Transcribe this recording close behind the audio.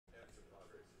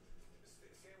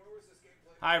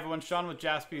Hi everyone, Sean with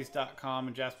Jaspys.com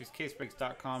and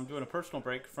JaspysCaseBreaks.com doing a personal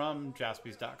break from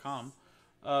Jaspys.com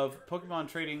of Pokemon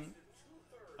trading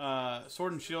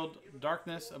Sword and Shield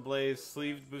Darkness Ablaze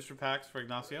sleeved booster packs for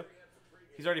Ignacio.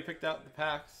 He's already picked out the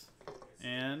packs,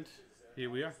 and here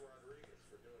we are.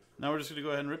 Now we're just going to go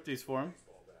ahead and rip these for him.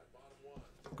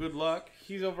 Good luck.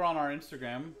 He's over on our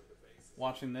Instagram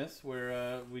watching this,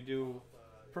 where we do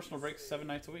personal breaks 7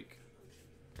 nights a week.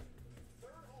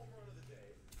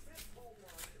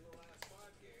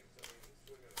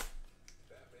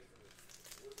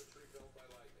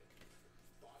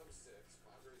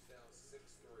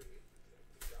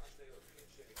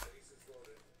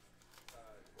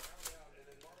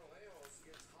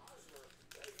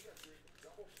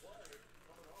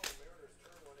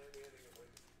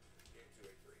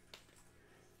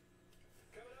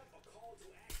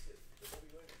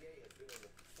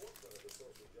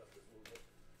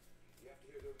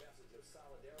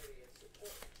 Solidarity and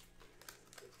support.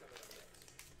 It's coming up next.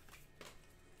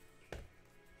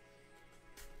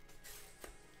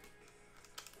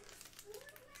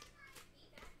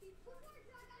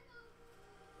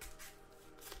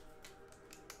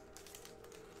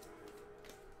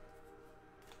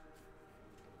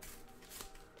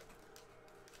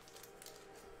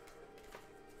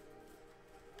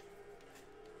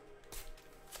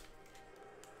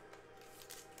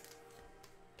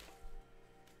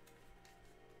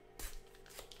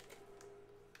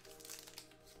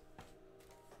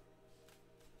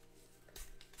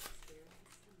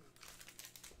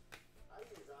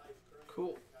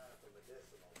 Cool.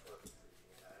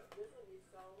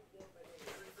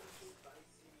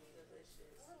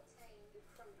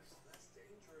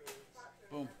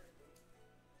 Boom.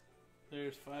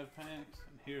 There's 5 packs,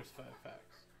 and here's 5 packs.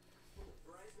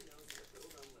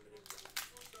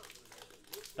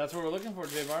 That's what we're looking for,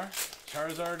 J-Bar.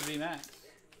 Charizard VMAX.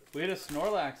 We had a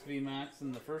Snorlax VMAX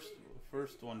in the first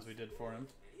ones we did for him.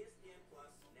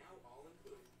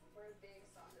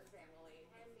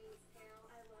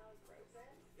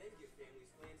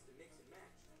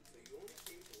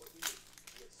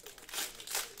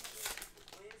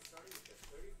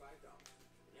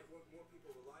 More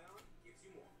people rely on gives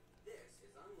you more. This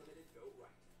is unlimited go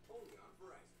right. Only on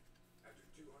Verizon. After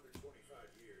 225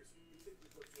 years, we think we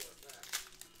put to our past.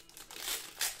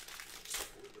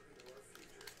 We're looking to our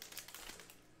future.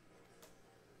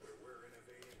 Where we're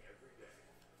innovating every day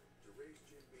to raise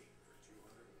Jim Beam for 225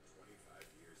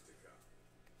 years to come.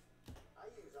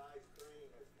 I use ice cream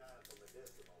as kind of for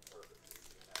medicinal purposes.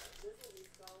 This will be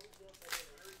so good for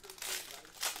the very good food.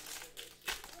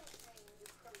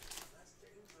 That's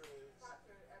dangerous.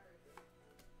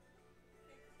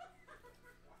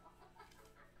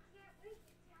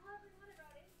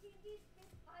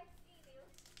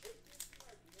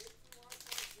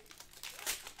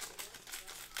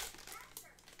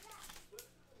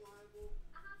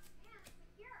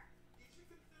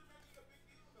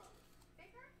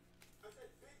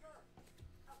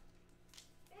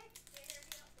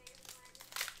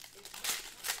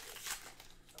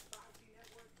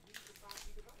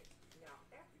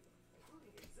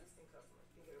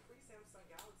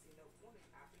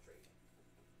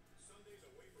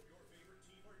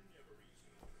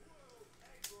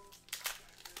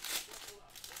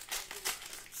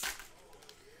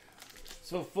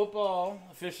 So football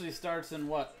officially starts in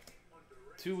what?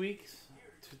 2 weeks?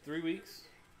 3 weeks?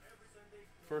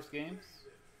 First games?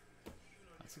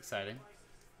 That's exciting.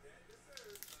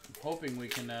 I'm hoping we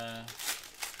can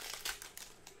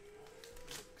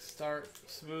start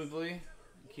smoothly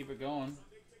and keep it going.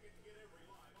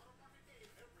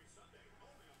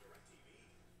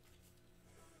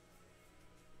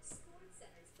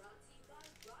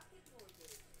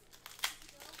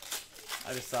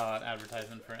 I just saw an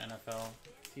advertisement for NFL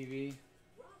TV.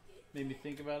 Made me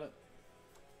think about it.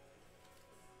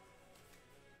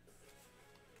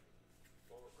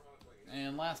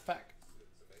 And last pack.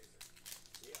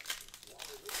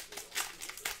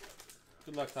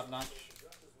 Good luck, Top Notch.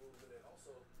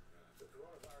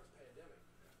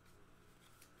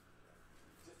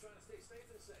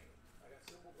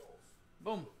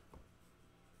 Boom.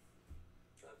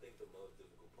 I think the most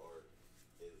difficult part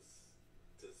is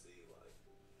to see like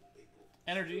people.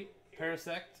 Energy,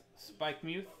 Parasect, Spike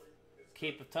Muth,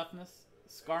 Cape of Toughness,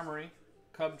 Skarmory,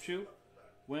 Cubchoo,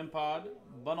 Wimpod,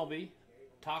 Bunnelby,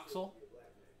 Toxel,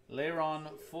 Lairon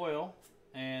Foil,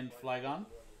 and Flygon.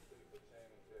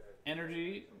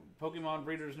 Energy, Pokemon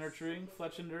Breeders Nurturing,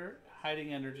 Fletchinder,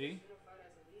 Hiding Energy,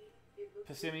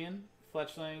 Passimian,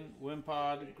 Fletchling,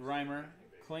 Wimpod, Grimer,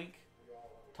 Clink,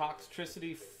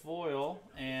 Toxtricity Foil,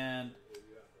 and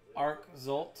Arc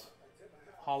Zolt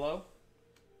Hollow.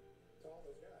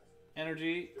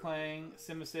 Energy, Clang,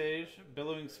 Simisage,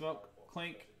 Billowing Smoke,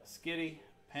 Clink, Skitty,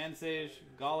 Pansage,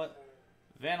 Gollet,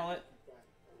 Vanilet,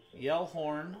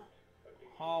 Yellhorn,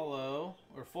 Hollow,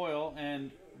 or Foil,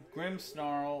 and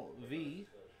Grimmsnarl V,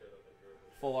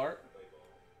 full art.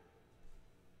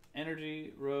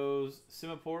 Energy, Rose,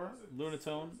 Simipour,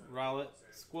 Lunatone, Rowlet,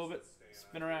 Squilbit,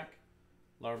 Spinarak,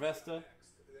 Larvesta,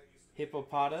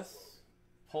 Hippopotas,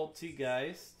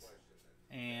 Poltegeist,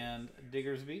 and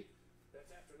Diggersby.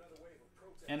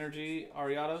 Energy,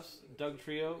 Ariados,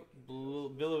 Dugtrio,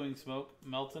 Billowing Smoke,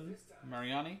 Melton,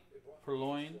 Mariani,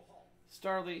 Purloin,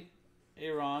 Starly,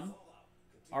 Aeron,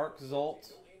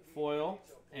 Arczolt, Foil,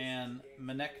 and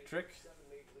Manectric.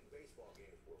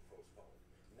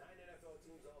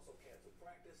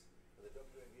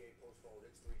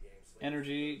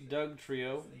 Energy,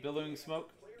 Dugtrio, Billowing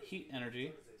Smoke, Heat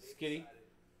Energy, Skitty,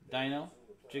 Dino,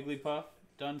 Jigglypuff,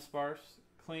 Dunsparce,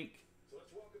 Clink,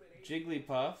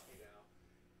 Jigglypuff,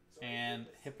 and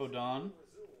Hippowdon.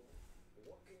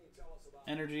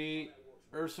 Energy,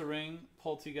 Ursaring,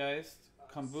 Poltegeist,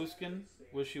 Combuskin,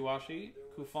 Wishiwashi,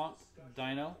 Kufant,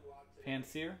 Dino,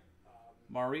 Pansear,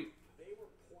 Mareep,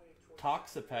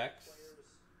 Toxapex,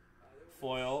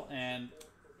 Foil, and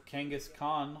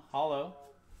Kangaskhan Hollow.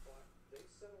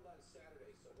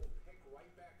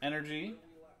 Energy,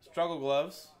 Struggle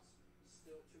Gloves,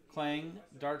 Clang,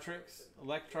 Dartrix,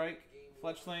 Electrike,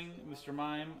 Fletchling, Mr.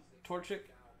 Mime, Torchic,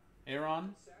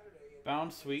 Aeron,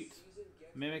 Bound Sweet,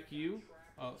 Mimikyu.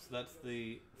 Oh, so that's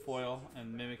the foil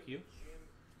and Mimikyu.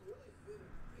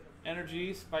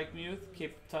 Energy, Spikemuth,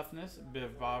 Cape Toughness,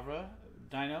 Bivavra,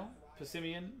 Dino,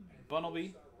 Passimian,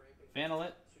 Bunnelby,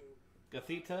 Vanilet,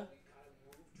 Gothita,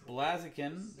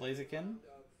 Blaziken,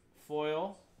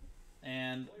 Foil,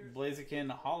 and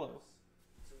Blaziken Hollow.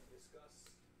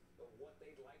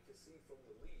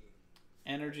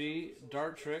 Energy,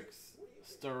 Dartrix,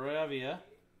 Staravia,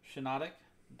 Shiinotic,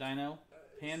 Dino,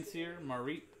 Pansear,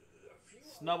 Mareep,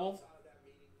 Snubble,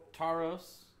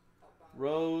 Tauros,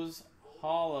 Rose,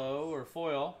 Hollow, or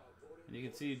Foil. And you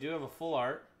can see you do have a full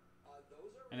art.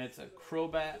 And it's a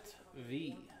Crobat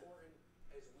V.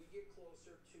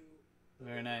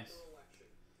 Very nice.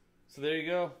 So there you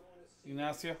go,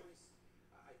 Ignacio.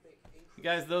 You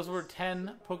guys, those were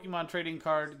 10 Pokemon trading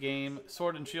card game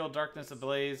Sword and Shield Darkness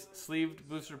Ablaze sleeved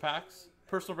booster packs.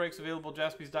 Personal breaks available at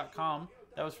jaspys.com.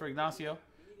 That was for Ignacio.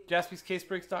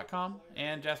 JaspysCaseBreaks.com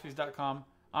and jaspys.com.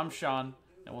 I'm Sean,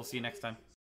 and we'll see you next time.